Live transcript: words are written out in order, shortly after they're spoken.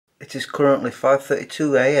It is currently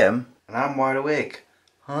 5:32 AM and I'm wide awake.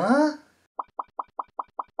 Huh?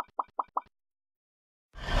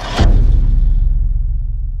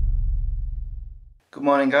 Good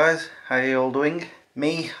morning guys, how are you all doing?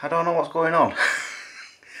 Me, I don't know what's going on.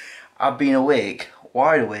 I've been awake,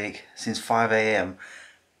 wide awake, since 5 AM.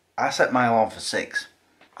 I set my alarm for 6.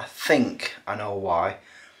 I think I know why.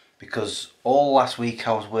 Because all last week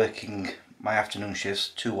I was working my afternoon shifts,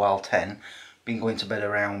 2 while 10. Been going to bed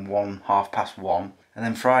around 1, half past 1. And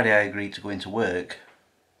then Friday I agreed to go into work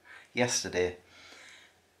yesterday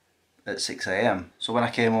at 6 AM. So when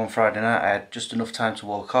I came home Friday night I had just enough time to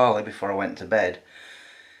walk early before I went to bed.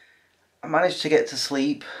 I managed to get to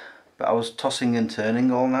sleep, but I was tossing and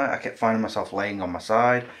turning all night. I kept finding myself laying on my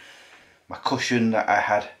side. My cushion that I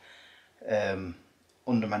had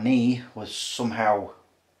under my knee was somehow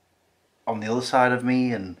on the other side of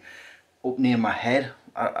me and up near my head.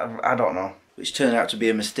 I don't know. Which turned out to be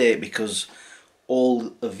a mistake because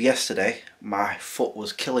all of yesterday my foot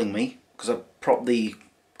was killing me because I propped the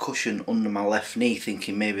cushion under my left knee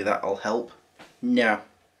thinking maybe that'll help. No.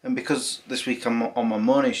 And because this week I'm on my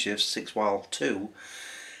morning shift, 6 while 2,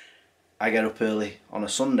 I get up early on a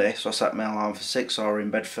Sunday, so I set my alarm for 6, so I was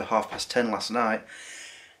in bed for 10:30 last night.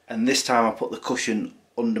 And this time I put the cushion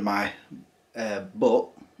under my butt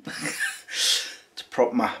to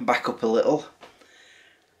prop my back up a little.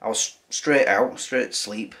 I was straight to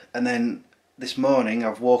sleep, and then this morning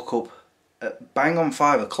I've woke up at bang on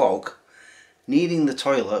 5 o'clock needing the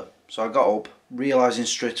toilet, so I got up realising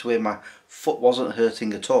straight away my foot wasn't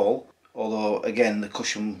hurting at all, although again the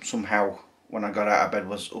cushion somehow when I got out of bed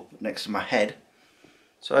was up next to my head.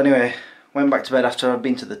 So anyway, went back to bed after I'd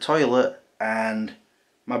been to the toilet and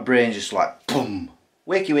my brain just like boom,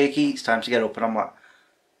 wakey wakey, it's time to get up, and I'm like,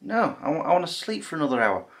 no, I want to sleep for another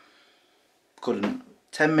hour. Couldn't.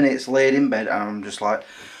 10 minutes laid in bed and I'm just like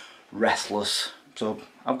restless, so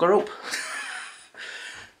I've got up.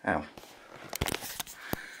 Ow.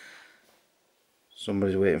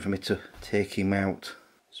 Somebody's waiting for me to take him out.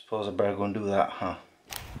 Suppose I better go and do that, huh?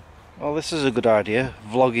 Well, this is a good idea,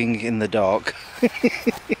 vlogging in the dark.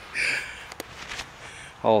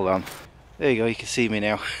 Hold on. There you go, you can see me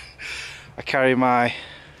now. I carry my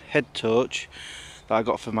head torch that I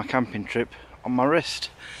got for my camping trip on my wrist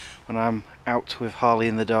when I'm out with Harley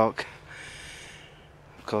in the dark.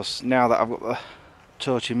 Of course, now that I've got the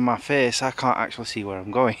torch in my face, I can't actually see where I'm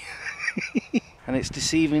going. And it's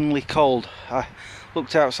deceivingly cold. I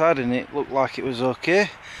looked outside and it looked like it was okay,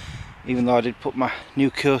 even though I did put my new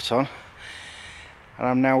coat on, and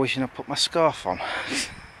I'm now wishing I put my scarf on.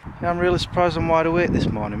 I'm really surprised I'm wide awake this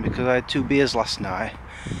morning because I had 2 beers last night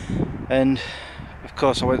and of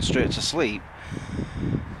course I went straight to sleep.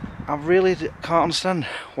 I really can't understand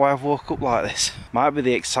why I've woke up like this. Might be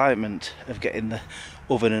the excitement of getting the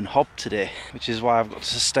oven and hob today, which is why I've got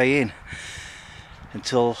to stay in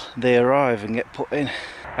until they arrive and get put in.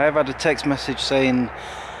 I have had a text message saying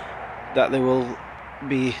that they will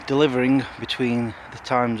be delivering between the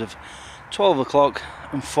times of 12 o'clock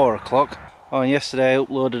and 4 o'clock. Oh, and yesterday I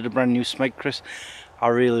uploaded a brand new Smeg Chris. I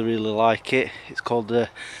really like it. It's called the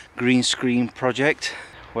Green Screen Project,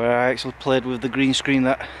 where I actually played with the green screen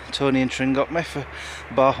that Tony and Trin got me for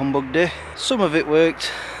Bar Humbug Day. Some of it worked,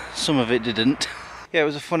 some of it didn't. Yeah, it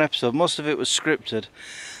was a fun episode. Most of it was scripted.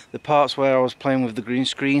 The parts where I was playing with the green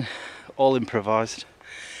screen, all improvised.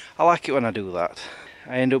 I like it when I do that.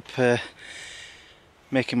 I end up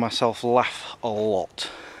making myself laugh a lot.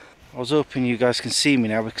 I was hoping you guys can see me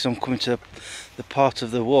now because I'm coming to the part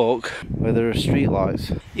of the walk where there are street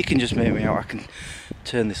lights. You can just make me out. I can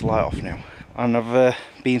turn this light off now. And I've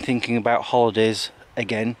been thinking about holidays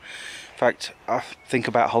again. In fact, I think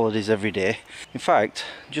about holidays every day. In fact,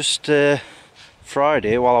 just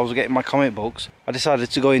Friday, while I was getting my comic books, I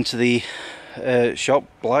decided to go into the shop,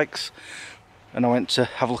 Black's, and I went to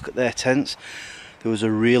have a look at their tents. There was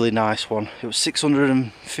a really nice one. It was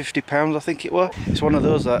 £650, I think it was. It's one of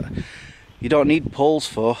those that you don't need poles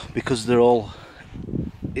for because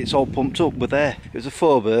it's all pumped up with air. It was a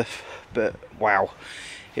 4-berth, but wow,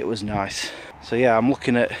 it was nice. So yeah, I'm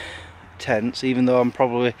looking at tents, even though I'm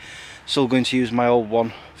probably still going to use my old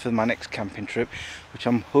one for my next camping trip, which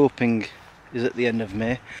I'm hoping is at the end of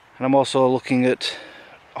May. And I'm also looking at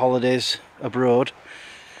holidays abroad.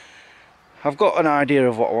 I've got an idea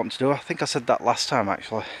of what I want to do. I think I said that last time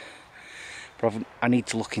actually, but I need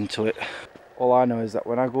to look into it. All I know is that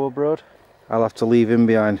when I go abroad, I'll have to leave him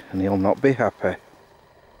behind and he'll not be happy.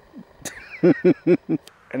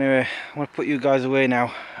 Anyway, I'm going to put you guys away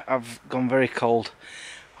now. I've gone very cold.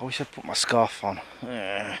 I wish I'd put my scarf on.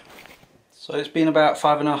 So it's been about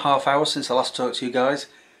 5.5 hours since I last talked to you guys.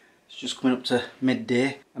 It's just coming up to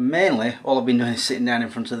midday, and mainly all I've been doing is sitting down in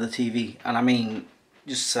front of the TV, and I mean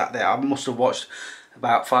just sat there. I must have watched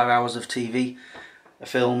about 5 hours of TV, a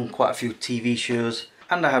film, quite a few TV shows,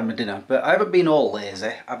 and I had my dinner. But I haven't been all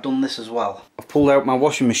lazy. I've done this as well. I've pulled out my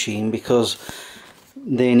washing machine because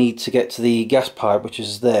they need to get to the gas pipe, which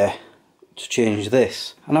is there, to change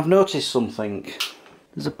this. And I've noticed something.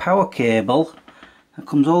 There's a power cable that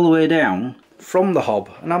comes all the way down from the hob,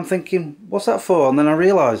 and I'm thinking, what's that for? And then I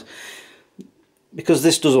realise, because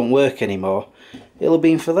this doesn't work anymore, it'll have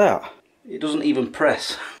been for that. It doesn't even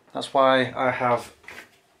press. That's why I have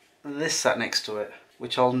this sat next to it,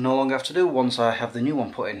 which I'll no longer have to do once I have the new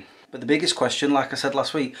one put in. But the biggest question, like I said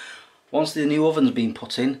last week, once the new oven's been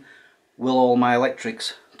put in, will all my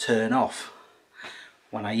electrics turn off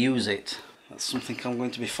when I use it? That's something I'm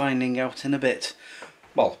going to be finding out in a bit.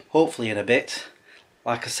 Well, hopefully in a bit.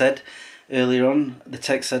 Like I said earlier on, the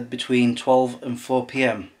text said between 12 and 4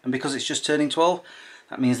 PM. And because it's just turning 12,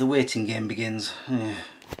 that means the waiting game begins.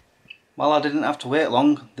 Well, I didn't have to wait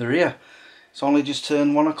long. They're here. It's only just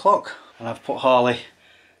turned 1 o'clock. And I've put Harley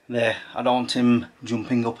there. I don't want him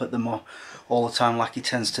jumping up at them all the time like he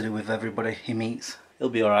tends to do with everybody he meets. He'll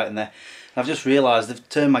be alright in there. And I've just realised they've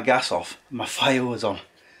turned my gas off. My fire was on.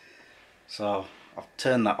 So I've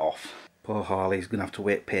turned that off. Poor Harley's going to have to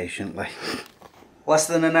wait patiently. Less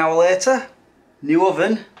than an hour later, new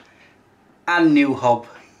oven and new hob.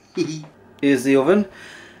 Here's the oven.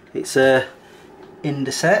 It's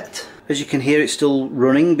Indeset. As you can hear, it's still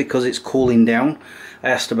running because it's cooling down.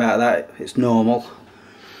 I asked about that. It's normal.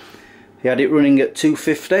 He had it running at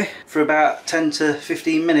 250 for about 10 to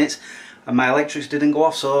 15 minutes, and my electrics didn't go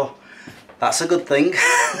off, so that's a good thing.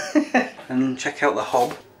 And check out the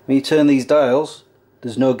hob. When you turn these dials,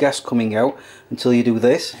 there's no gas coming out until you do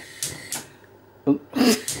this. Oh,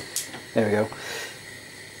 there we go.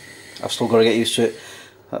 I've still got to get used to it.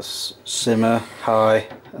 That's simmer, high,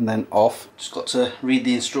 and then off. Just got to read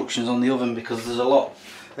the instructions on the oven because there's a lot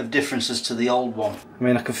of differences to the old one. I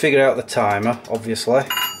mean, I can figure out the timer, obviously,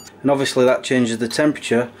 and obviously that changes the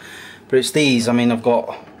temperature, but it's these. I mean, I've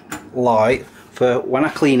got light for when I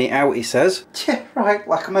clean it out, he says. Yeah, right,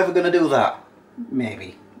 like I'm ever going to do that.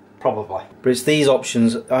 Maybe, probably. But it's these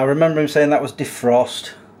options. I remember him saying that was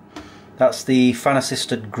defrost. That's the fan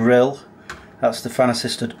assisted grill. That's the fan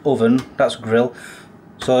assisted oven. That's grill.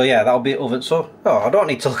 So yeah, that'll be oven. So, oh, I don't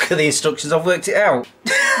need to look at the instructions, I've worked it out.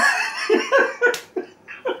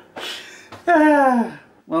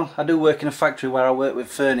 Well, I do work in a factory where I work with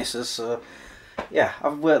furnaces, so yeah,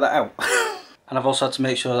 I've worked that out. And I've also had to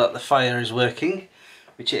make sure that the fire is working,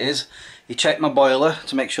 which it is. He checked my boiler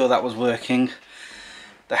to make sure that was working.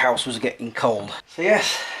 The house was getting cold. So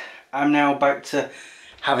yes, I'm now back to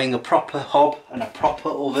having a proper hob and a proper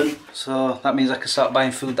oven. So that means I can start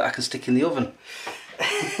buying food that I can stick in the oven.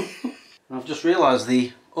 I've just realised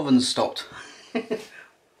the oven's stopped.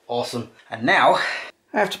 Awesome. And now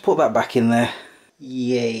I have to put that back in there.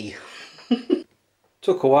 Yay.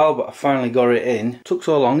 Took a while, but I finally got it in. Took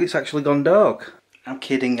so long it's actually gone dark. I'm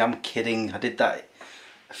kidding, I'm kidding. I did that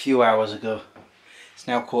a few hours ago. It's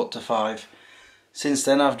now 4:45. Since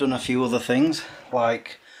then I've done a few other things,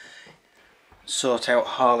 like sort out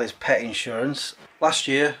Harley's pet insurance. Last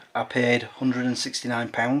year I paid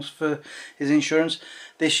 £169 for his insurance.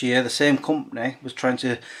 This year the same company was trying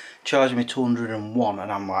to charge me £201,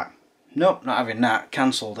 and I'm like, nope, not having that,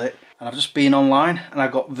 cancelled it. And I've just been online and I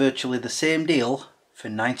got virtually the same deal for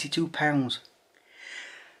 £92.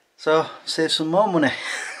 So saved some more money.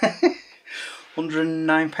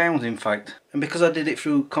 £109 in fact. And because I did it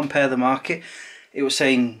through Compare the Market, it was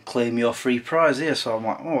saying claim your free prize here. So I'm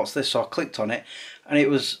like, oh, what's this? So I clicked on it and it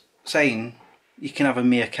was saying you can have a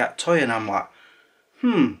meerkat toy, and I'm like,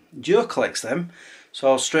 Joe collects them. So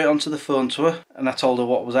I was straight onto the phone to her and I told her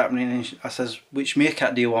what was happening, and I says, which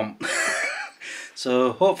meerkat do you want?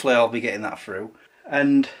 So hopefully I'll be getting that through.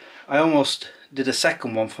 And I almost did a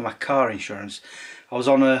second one for my car insurance. I was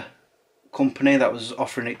on a company that was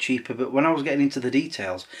offering it cheaper, but when I was getting into the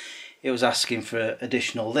details, it was asking for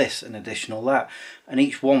additional this and additional that, and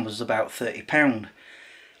each one was about £30.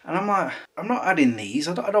 And I'm like, I'm not adding these,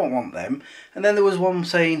 I don't want them. And then there was one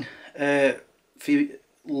saying for you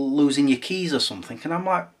losing your keys or something, and I'm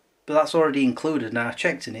like, but that's already included, and I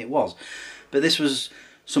checked and it was. But this was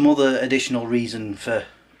some other additional reason for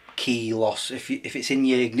key loss, if it's in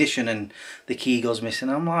your ignition and the key goes missing.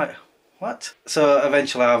 I'm like, what? So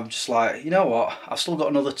eventually I'm just like, you know what, I've still got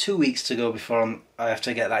another 2 weeks to go before I have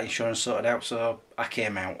to get that insurance sorted out, so I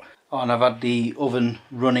came out. Oh, and I've had the oven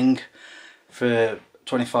running for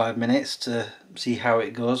 25 minutes to see how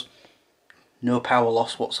it goes. No power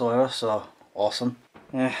loss whatsoever, so awesome.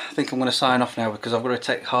 Yeah, I think I'm going to sign off now because I've got to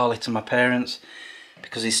take Harley to my parents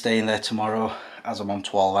because he's staying there tomorrow as I'm on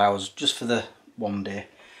 12 hours just for the one day.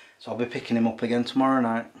 So I'll be picking him up again tomorrow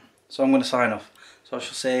night. So I'm going to sign off. So I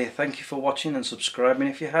shall say thank you for watching and subscribing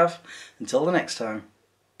if you have. Until the next time,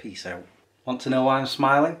 peace out. Want to know why I'm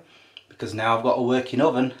smiling? Because now I've got a working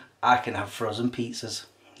oven, I can have frozen pizzas.